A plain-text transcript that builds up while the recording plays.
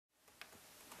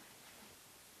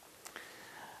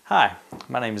Hi,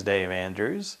 my name is Dave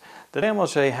Andrews. Today I'm going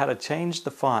to show you how to change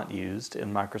the font used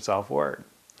in Microsoft Word.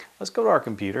 Let's go to our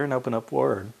computer and open up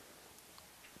Word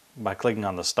by clicking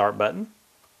on the Start button.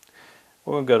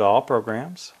 We're going to go to All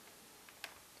Programs.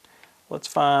 Let's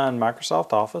find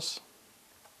Microsoft Office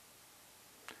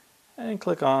and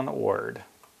click on Word.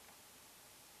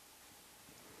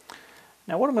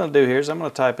 Now what I'm going to do here is I'm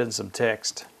going to type in some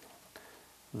text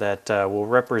that will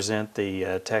represent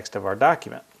the text of our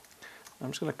document. I'm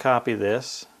just going to copy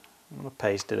this. I'm going to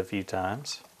paste it a few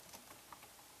times.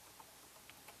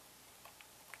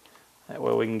 That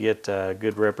way we can get a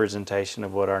good representation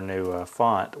of what our new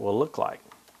font will look like.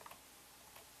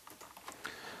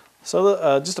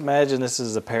 So just imagine this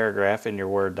is a paragraph in your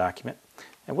Word document,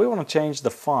 and we want to change the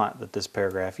font that this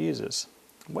paragraph uses.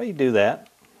 The way you do that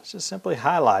is just simply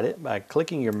highlight it by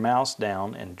clicking your mouse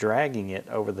down and dragging it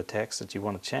over the text that you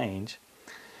want to change.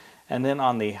 And then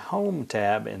on the Home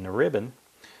tab in the ribbon,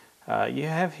 you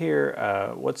have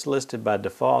here what's listed by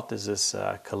default is this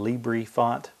Calibri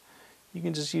font. You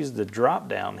can just use the drop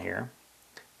down here,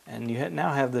 and you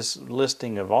now have this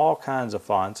listing of all kinds of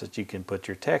fonts that you can put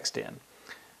your text in.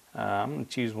 I'm going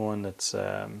to choose one that's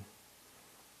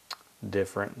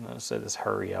different. Let's say this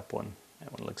Hurry Up one.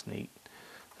 That one looks neat.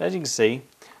 As you can see,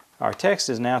 our text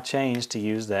is now changed to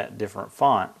use that different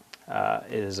font.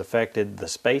 It has affected the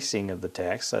spacing of the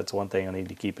text. That's one thing I need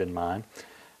to keep in mind.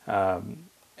 And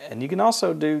you can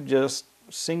also do just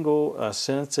single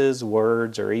sentences,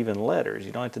 words, or even letters.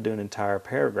 You don't have to do an entire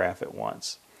paragraph at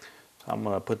once. So I'm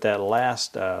going to put that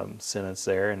last sentence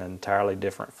there in an entirely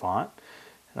different font.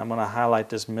 And I'm going to highlight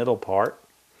this middle part.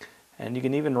 And you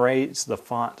can even raise the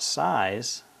font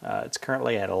size. It's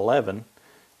currently at 11.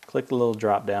 Click the little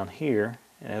drop down here.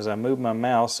 And as I move my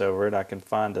mouse over it, I can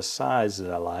find the size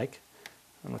that I like.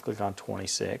 I'm going to click on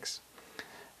 26.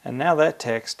 And now that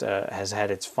text has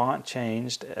had its font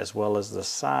changed as well as the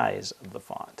size of the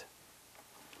font.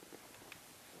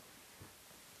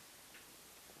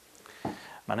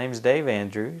 My name is Dave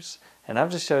Andrews, and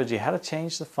I've just showed you how to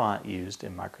change the font used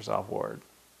in Microsoft Word.